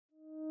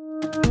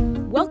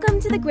Welcome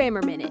to the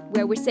Grammar Minute,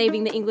 where we're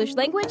saving the English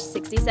language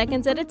 60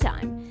 seconds at a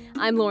time.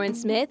 I'm Lauren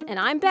Smith, and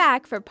I'm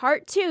back for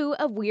part 2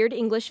 of Weird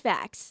English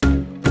Facts.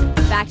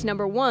 Fact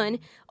number 1,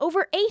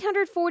 over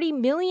 840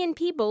 million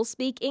people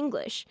speak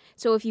English.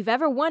 So if you've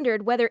ever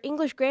wondered whether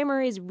English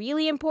grammar is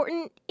really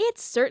important, it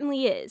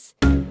certainly is.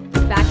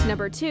 Fact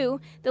number 2,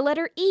 the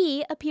letter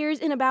E appears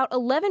in about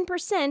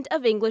 11%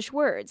 of English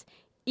words.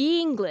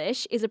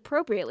 E-English is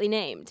appropriately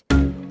named.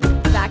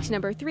 Fact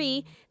number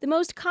 3, the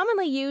most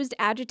commonly used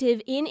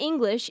adjective in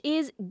English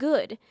is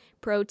good.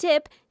 Pro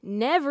tip,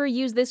 never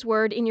use this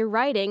word in your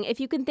writing if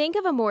you can think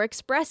of a more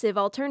expressive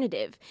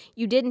alternative.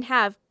 You didn't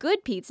have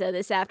good pizza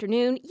this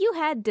afternoon, you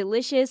had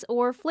delicious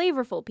or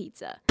flavorful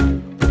pizza.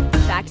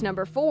 Fact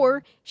number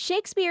 4,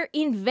 Shakespeare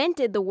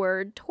invented the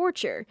word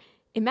torture.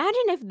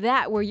 Imagine if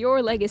that were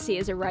your legacy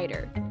as a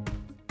writer.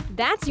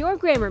 That's your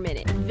Grammar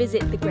Minute.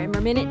 Visit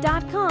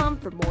thegrammarminute.com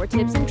for more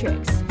tips and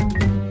tricks.